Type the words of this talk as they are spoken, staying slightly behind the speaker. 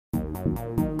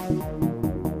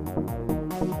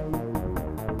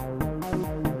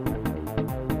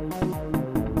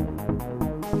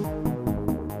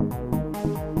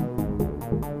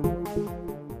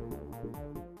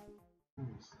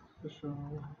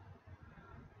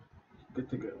Good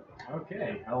to go.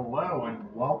 Okay, hello and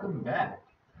welcome back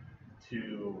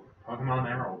to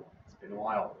Pokemon Emerald. It's been a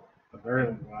while. A very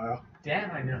And long while. Dan,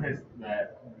 I noticed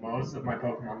that most of my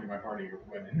Pokemon in my party are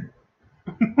women.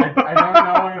 I don't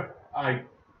know if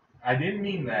I didn't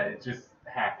mean that. It just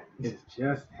happened. It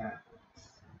just happens.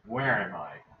 Where am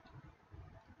I?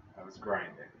 I was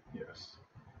grinding. Yes.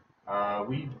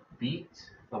 We beat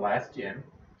the last gym,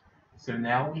 so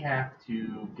now we have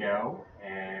to go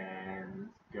and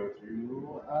go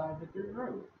through Victory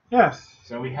Road. Yes.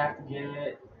 So we have to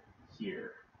get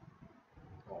here.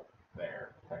 Well,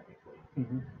 there, technically.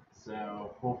 Mm-hmm.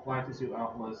 So we'll fly to Sioux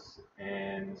Atlas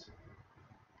and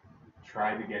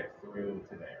try to get through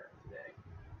to there today.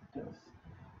 Yes.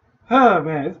 Oh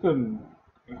man, it's been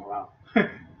a while. Now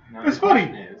It's the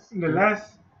question funny. is,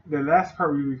 The last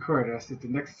part we recorded, I said the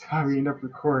next time we end up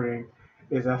recording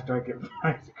is after I get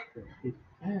my degree.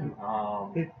 you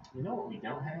know what we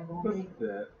don't have on What's me?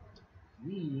 that?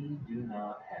 We do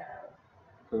not have.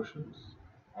 Potions?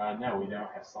 No, we don't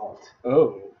have Salt.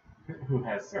 Oh. Who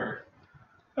has Surf?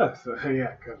 Oh, so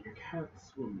yeah, because we can't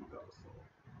swim without salt.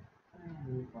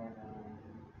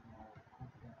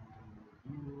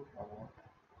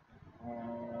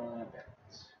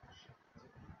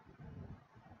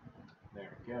 There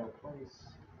we go, place.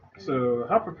 So,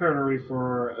 how prepared are we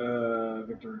for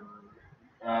Victory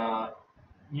Road?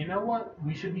 You know what?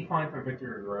 We should be fine for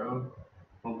Victory Road,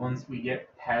 but once we get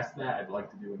past that, I'd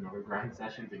like to do another grind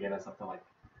session to get us up to like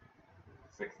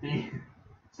 60.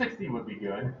 60 would be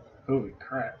good. Holy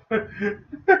crap.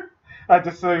 I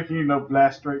just so you can,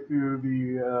 blast straight through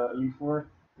the Elite Four.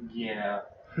 Yeah.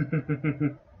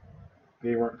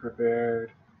 They weren't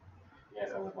prepared.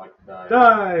 Yes, I would like to die.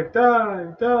 Dive,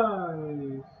 dive,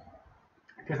 dive.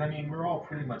 Because, I mean, we're all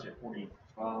pretty much at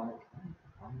 45.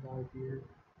 I'm dive here.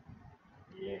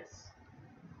 Yes.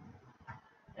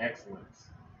 Excellent.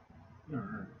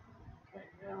 Alright. Okay,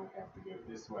 now we have to go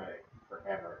this way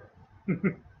forever.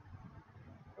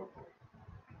 Hopefully.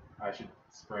 I should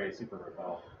spray super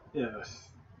repel. Yes.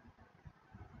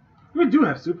 We do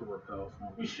have super repels.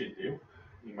 We should do.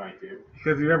 We might do.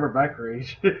 Because you remember Bike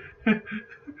Rage. I'm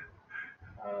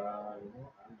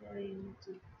going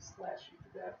to slash you to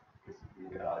death because you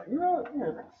will die.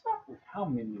 Yeah, that's not how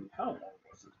long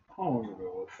was it? How long ago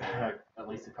was it? At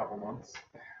least a couple months.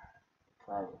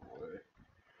 Probably.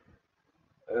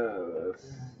 Let's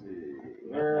see.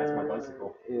 That's my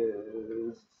bicycle. Where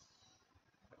is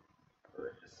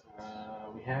it?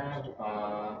 We have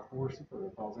 4 super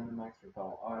repels and a max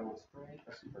repel. I will spray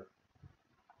a super.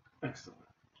 Excellent.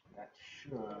 That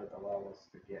should allow us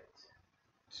to get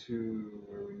To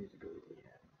where we need to go.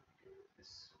 yeah, go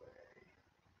this way.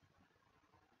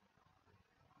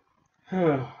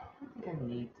 Yeah. I think I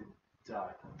need to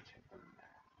die. Let me check the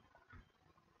map.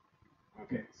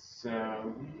 Okay, so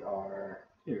we are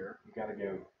Here. we gotta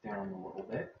go down a little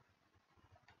bit.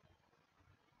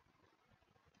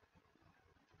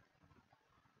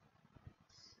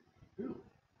 Ooh.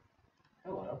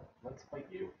 Hello. Let's fight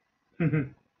you.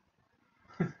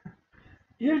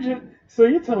 You're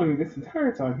telling me this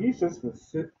entire time he's just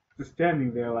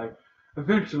standing there like,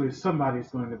 eventually somebody's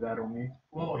going to battle me.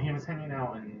 Well, he was hanging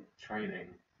out and training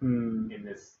in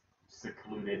this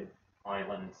secluded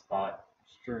island spot.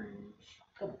 Strange.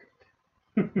 Well,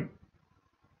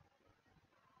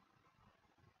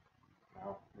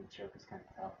 the joke is kind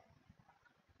of tough.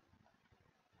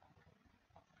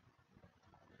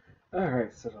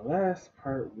 Alright, so the last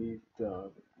part we've done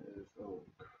is, oh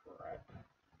crap.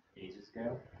 Ages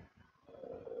ago.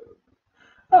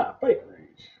 Bike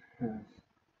Rage.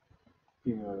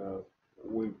 You know,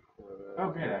 way before that. Oh,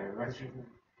 good. I registered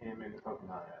him in the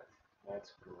Pokemon ads.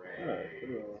 That's great.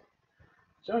 Cool.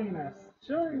 Join us.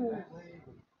 Join us. That way,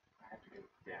 I have to go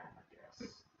down, I guess.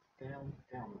 Down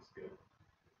looks good.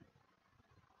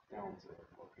 Down's a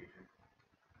location.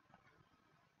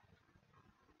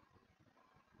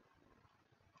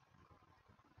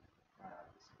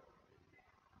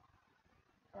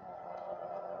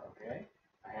 Okay.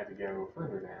 I had to go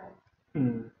further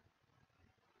down.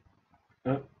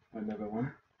 Oh, another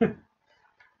one.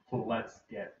 Let's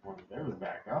get one of those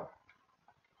back up.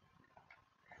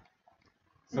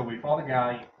 So we fought a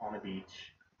guy on a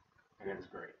beach, and it was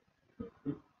great.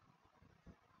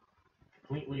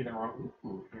 Completely the wrong.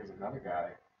 Ooh, here's another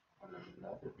guy on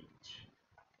another beach.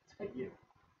 Let's fight you.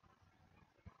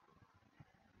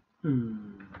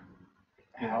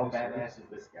 How badass is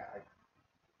this guy?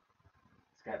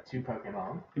 He's got 2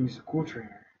 Pokemon. He's a cool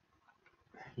trainer.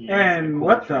 And cool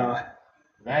what trainer.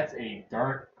 That's a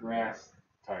dark grass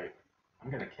type. I'm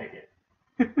gonna kick it.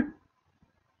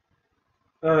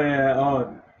 Oh yeah.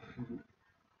 Oh.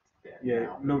 Dead Yeah.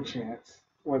 now. No chance.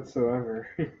 whatsoever.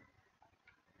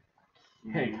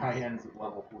 Hey, Cayenne's at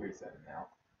level 47 now.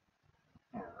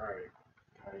 Alright.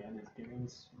 Cayenne is getting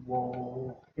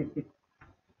swole.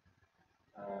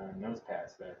 Nose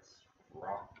pass, that's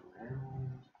rock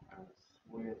around. I'll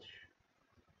switch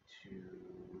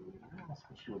I'll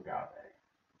switch to Agave.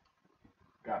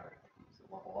 Agave is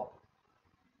a level up.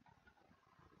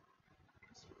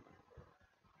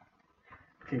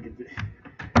 Can't get the.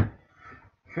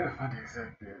 Can't find the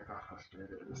exact bit. I got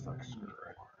frustrated. It's like screw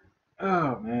right.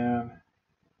 Oh man.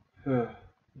 Ugh.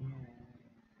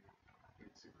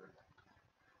 It's super.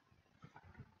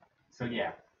 So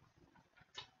yeah,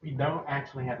 we don't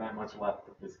actually have that much left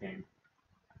of this game.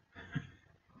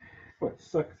 What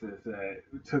sucks is that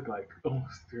it took like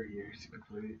almost 3 years to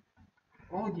complete.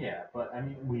 Well, yeah, but I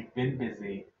mean, we've been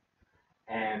busy,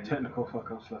 and Technical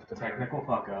fuck ups left and technical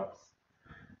fuck ups,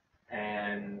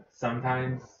 and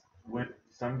sometimes with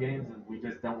some games we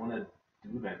just don't want to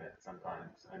do them at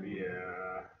sometimes. I mean,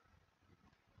 yeah.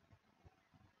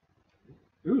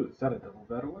 Ooh, is that a double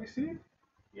battle I see?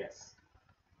 yes,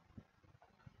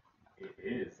 it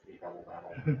is a double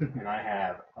battle, and I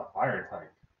have a fire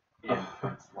type in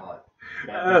front slot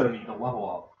that doesn't need to level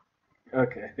up.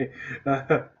 Okay.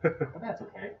 But that's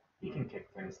okay. He can kick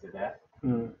things to death.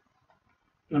 I'm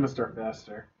gonna start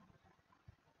faster.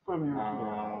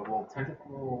 Well,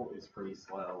 Tentacle is pretty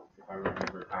slow, if I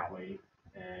remember correctly,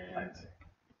 and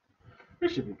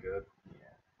it should be good.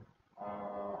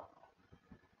 yeah.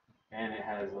 And it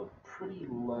has a pretty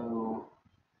low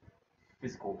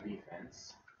physical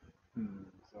defense,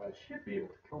 so I should be able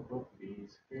to kill both of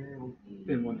these fairly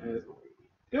easily. In one hit.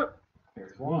 Yep.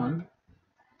 There's one.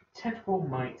 Tentacle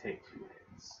might take 2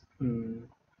 hits.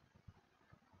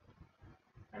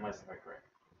 Unless if I crit.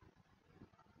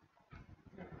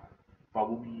 No.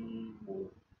 Bumblebee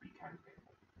will be kind of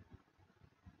painful.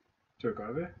 To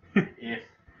Agave? If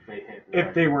they hit.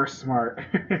 If they were smart.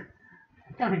 I'm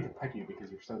coming to peck you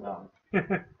because you're so dumb.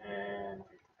 And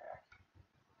take the pack.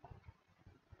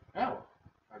 Oh,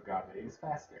 Agave is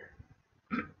faster.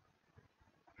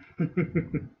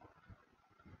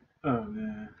 Oh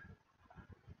man.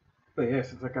 But yeah,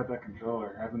 since I got that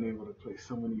controller, I've been able to play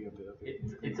so many of the other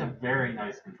games. It's a very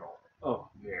nice controller. Oh,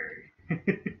 very.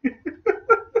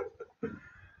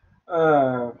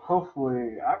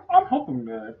 Hopefully, I'm hoping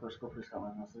that Scorpius got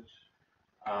my message.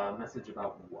 Message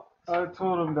about what? I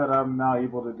told him that I'm now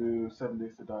able to do 7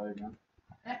 Days to Die again.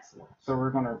 Excellent. So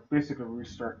we're gonna basically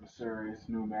restart the series,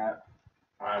 new map.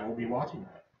 I will be watching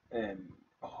that. And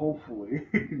hopefully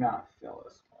not fail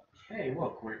as much. Hey,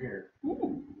 look, we're here.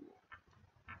 Ooh.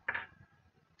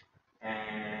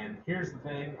 And here's the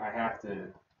thing, I have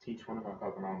to teach one of my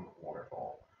Pokemon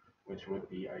Waterfall, which would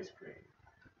be Ice Cream.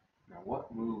 Now,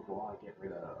 what move will I get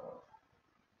rid of?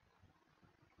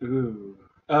 Ooh.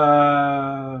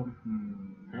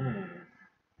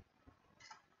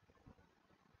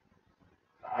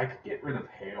 I could get rid of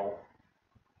Hail.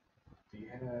 Do you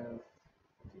have?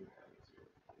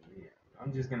 Yeah,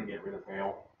 I'm just gonna get rid of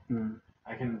Hail.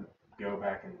 I can go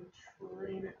back and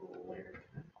train it later.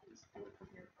 Can I just do it from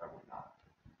here? Probably not.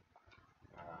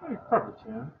 You probably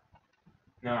can.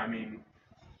 No, I mean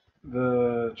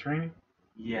the training.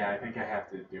 Yeah, I think I have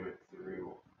to do it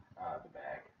through the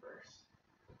bag first.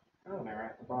 Oh, they're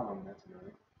at the bottom. That's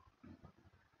annoying.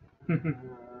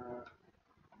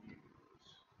 Use.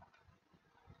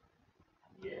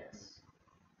 Yes.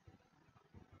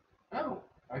 Oh,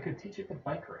 I could teach it to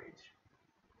Bike Rage.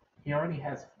 He already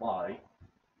has Fly.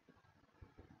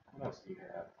 What else do you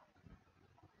have?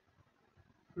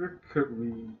 Where could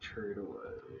we trade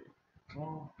away?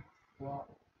 Well,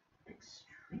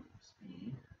 Extreme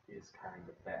Speed is kind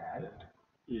of bad.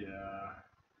 Yeah.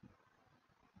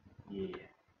 Yeah.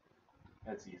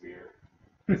 That's easier.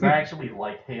 Because I actually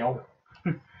like Hail.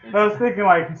 I was thinking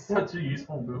like It's such a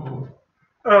useful move.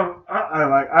 I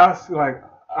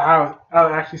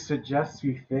would actually suggest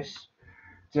we fish,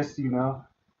 just an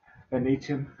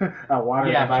ancient water.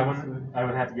 Yeah, but I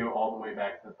would have to go all the way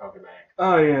back to the Pokebank.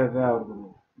 Oh yeah, that would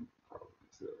be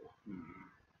so.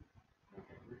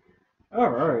 Okay, we're here. All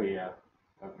right. Yeah,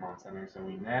 Pokemon Center, so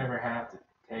we never have to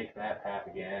take that path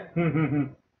again. I'm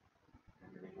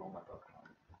gonna heal my Pokemon.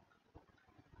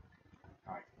 I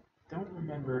don't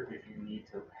remember if you need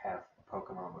to have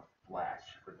Pokemon with Flash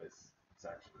for this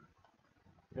section.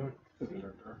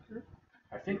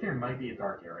 I think there might be a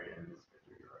dark area in this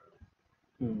Victory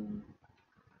Road.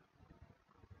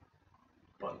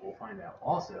 But we'll find out.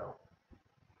 Also,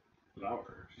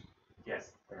 flowers.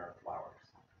 Yes, there are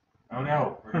flowers. Oh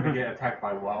no, we're gonna get attacked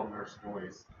by wild nurse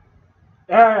boys.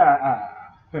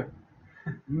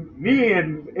 Me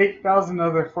and 8,000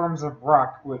 other forms of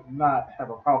rock would not have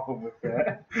a problem with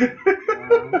that.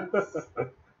 Let's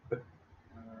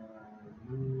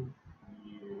move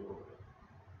you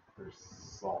for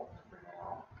salt for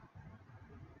now.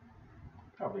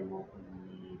 Probably won't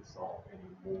need salt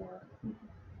anymore. Let's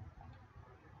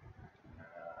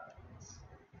see.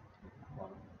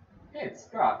 Hey, it's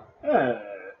Scott.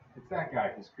 It's that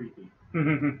guy who's creepy.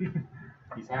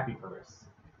 He's happy for us.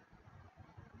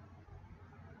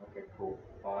 Okay, cool.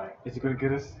 Bye. Is he gonna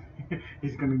get us?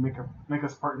 He's gonna make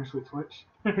us partners with Twitch.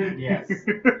 Yes. Let's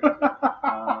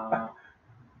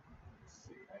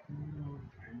see. I can move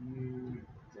you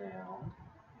down.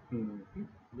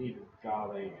 Leave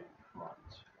agave in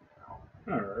front now.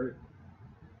 All right.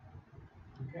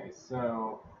 Okay,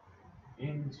 so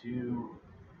into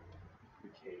the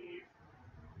cave.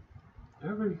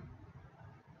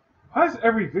 Why is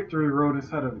every victory road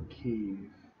inside of a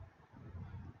cave?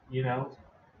 You know,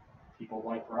 people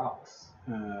like rocks.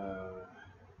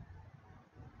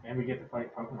 And we get to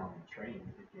fight Pokemon and train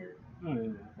here. Oh,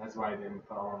 yeah. That's why I didn't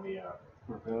put on the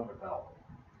repel.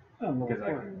 Oh, Because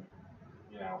I can,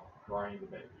 grind a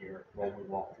bit here while we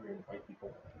walk through and fight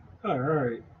people.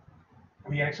 Alright.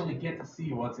 We actually get to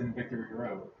see what's in Victory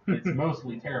Road. It's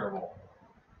mostly terrible.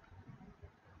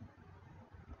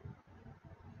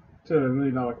 So the $1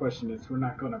 million question is, we're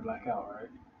not going to black out, right?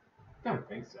 Don't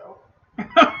think so.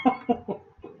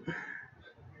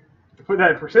 To put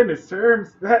that in percentage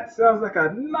terms, that sounds like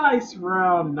a nice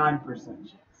round 9%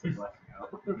 chance of blacking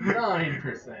out.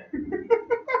 9%.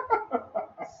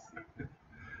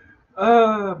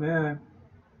 Oh, man.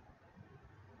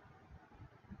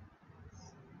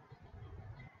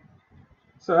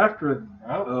 So after...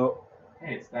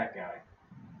 Hey, it's that guy.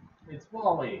 It's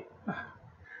Wally.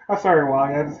 I'm sorry,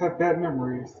 Wally. I just have bad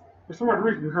memories. For some odd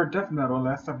reason, we heard death metal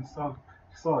last time we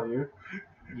saw you.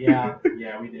 Yeah,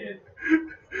 we did.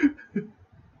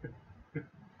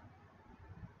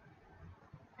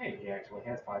 Hey, he actually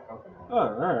has 5 Pokemon.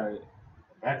 Alright.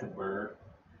 That's a bird.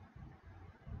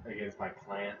 Against my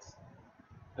plants.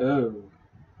 Oh.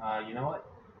 You know what?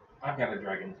 I've got a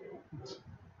dragon too.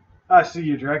 I see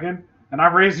you, dragon. And I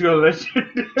raised you a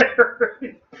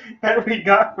legendary that we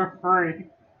got for free.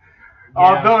 Yeah.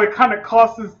 Although it kind of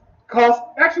cost.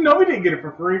 Actually, no, we didn't get it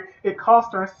for free. It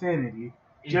cost our sanity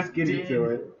just getting to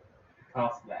it.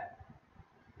 Cost that.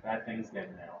 That thing's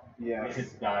dead now. Yes. It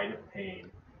has died of pain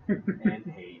and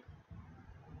hate.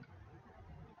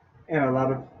 And a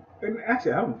lot of. And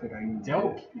actually, I don't think I can.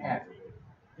 Dope happy.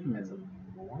 I think that's a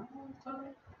normal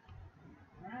type.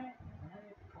 Right?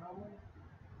 Probably.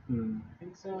 I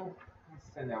think so. Let's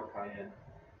send out Cayenne.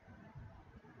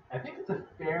 I think it's a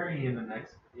fairy in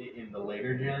the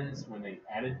later gens when they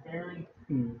added fairy.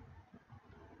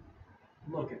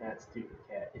 Look at that stupid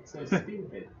cat. It's so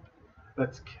stupid.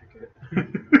 Let's kick it.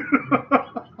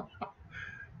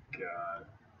 God.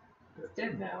 It's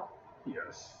dead now.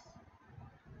 Yes.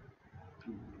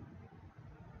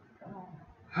 Oh.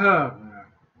 Oh, man.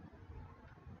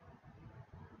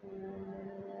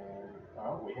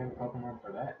 Oh, we have a Pokemon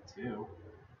for that too.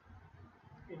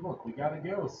 Hey, look, we got a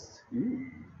ghost.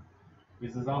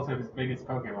 This is also his biggest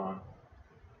Pokemon.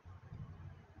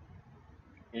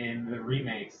 In the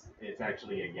remakes, it's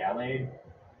actually a Gallade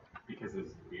because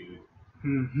it's a dude.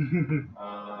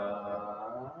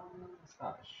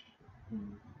 Astonish.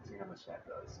 Let's see how much that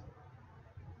does.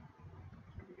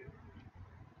 Pretty good.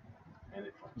 And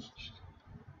it flinched.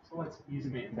 So let's use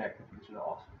an attack to finish it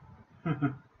off.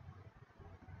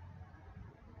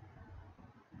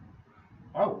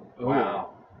 Oh,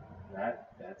 wow.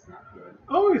 That's not good.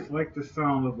 I always like the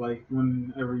sound of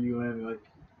whenever you land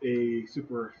a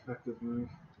super effective move.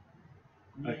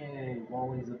 Yay,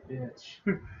 Wally's a bitch.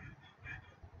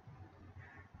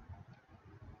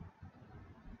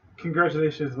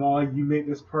 Congratulations, Wally. You made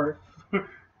this part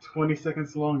 20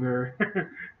 seconds longer.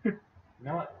 You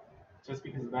know what? Just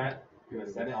because of that, I'm going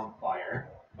to set it on fire.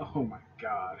 Oh my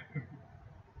god.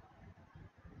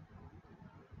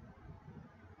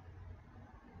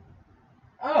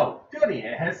 Oh, goody,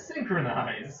 it has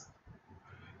synchronize.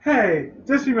 Hey,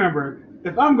 just remember,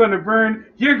 if I'm gonna burn,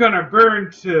 you're gonna burn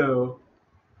too.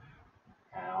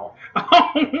 Ow.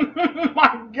 Oh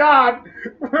my god!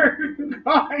 We're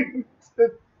going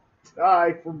to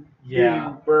die from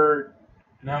being burned.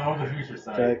 No, the future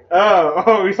side.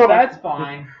 Oh, we saw That's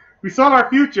fine. We saw our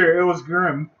future. It was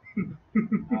grim.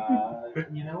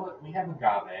 You know what? We have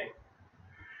agave.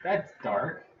 That's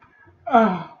dark.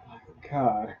 Oh my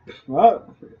god.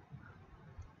 Well,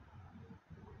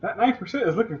 that 9%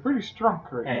 is looking pretty strong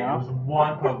right now. Hey, there was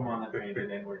one Pokemon that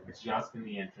fainted, and we're just in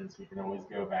the entrance. We can always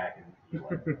go back and heal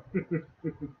it.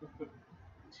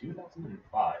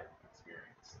 2005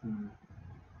 experience. Hmm.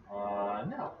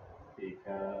 No,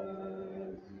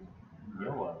 because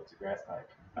YOLO, it's a grass type.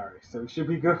 Alright, so we should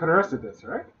be good for the rest of this,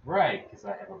 right? Right, because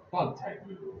I have a bug type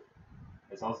move.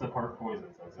 It's also part poison,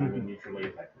 so it's only neutrally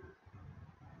effective.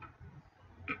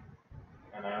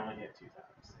 And I only hit 2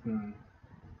 times. Hmm.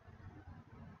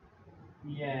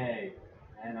 Yay!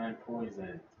 And I'm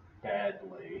poisoned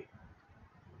badly.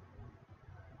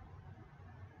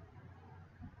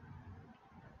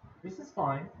 This is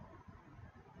fine.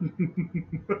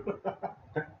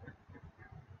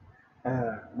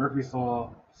 Murphy's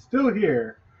Law still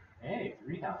here. Hey,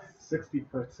 3 times.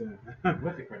 60%.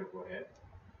 With a critical hit.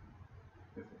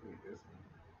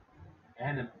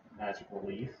 And a magical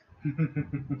leaf.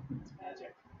 It's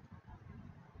magic.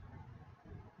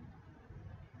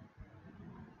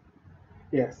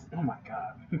 Yes. Oh my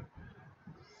god.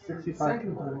 65.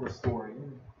 Second level restore.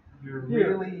 You're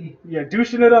really. Yeah,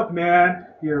 douching it up, man.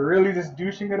 You're really just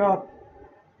douching it up.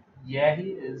 Yeah, he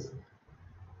is.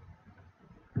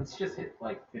 Let's just hit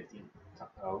like 15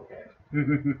 times. Oh, okay.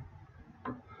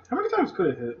 How many times could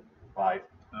it hit? 5.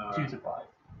 2 to 5.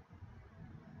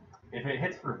 If it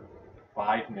hits for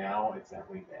 5 now, it's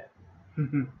definitely dead.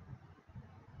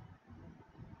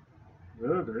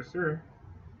 Oh, there's her.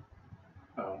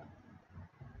 Oh.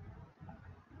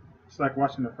 It's like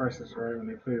watching The Price is Right when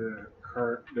they play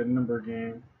the number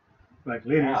game. Like,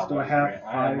 ladies, Ow, do I that was have great.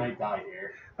 5? I might die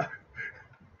here.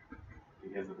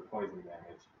 Because of the poison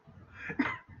damage.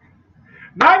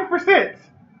 9%!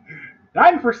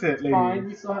 9%, ladies. Fine,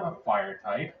 we still have a fire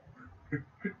type.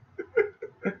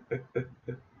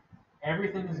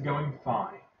 Everything is going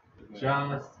fine.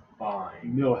 Just fine.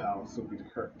 Millhouse would be the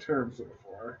correct term so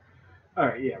far.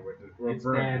 Alright, yeah, we're It's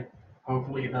burning. dead.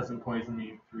 Hopefully it doesn't poison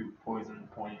me through poison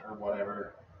point or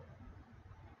whatever.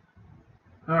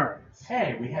 Alright.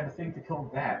 Hey, we have a thing to kill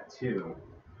that too.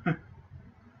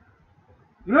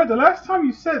 You know, the last time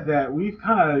you said that, we've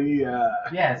kind of,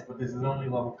 Yes, but this is only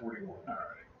level 41.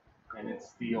 Alright. And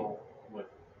it's steel with,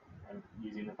 I'm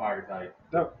using the fire type.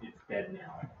 Oh. It's dead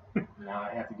now. Now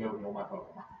I have to go heal my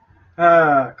Pokemon.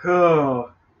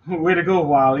 Cool. Way to go,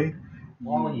 Wally.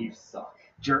 Wally, you suck.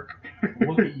 Jerk.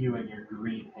 Look at you and your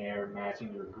green hair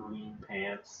matching your green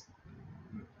pants.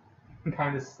 What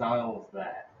kind of style is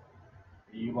that?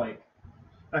 Are you like...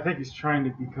 I think he's trying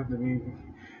to become the main.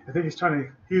 I think he's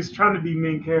trying to be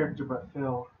main character, but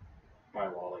failed. Bye,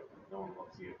 Wally. No one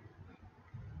loves you.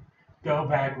 Go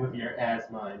back with your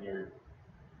asthma and your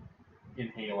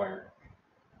inhaler.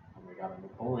 Oh my god, I'm a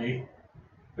bully.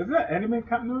 Isn't that anime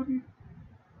continuity?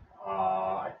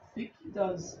 I think he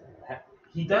does.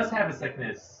 He does have a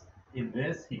sickness in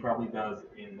this. He probably does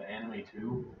in the anime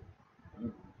too.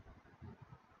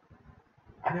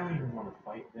 I don't even want to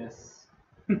fight this.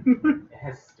 It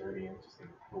has sturdy and just in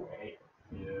the way.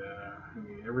 Yeah, I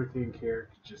mean everything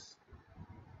character just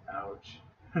ouch.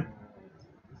 Yes.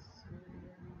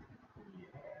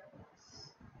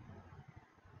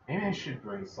 Maybe I should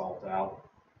bring salt out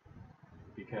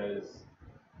because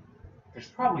there's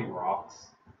probably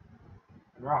rocks.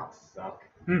 And rocks suck.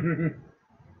 There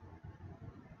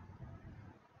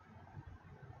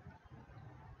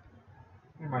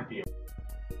might be a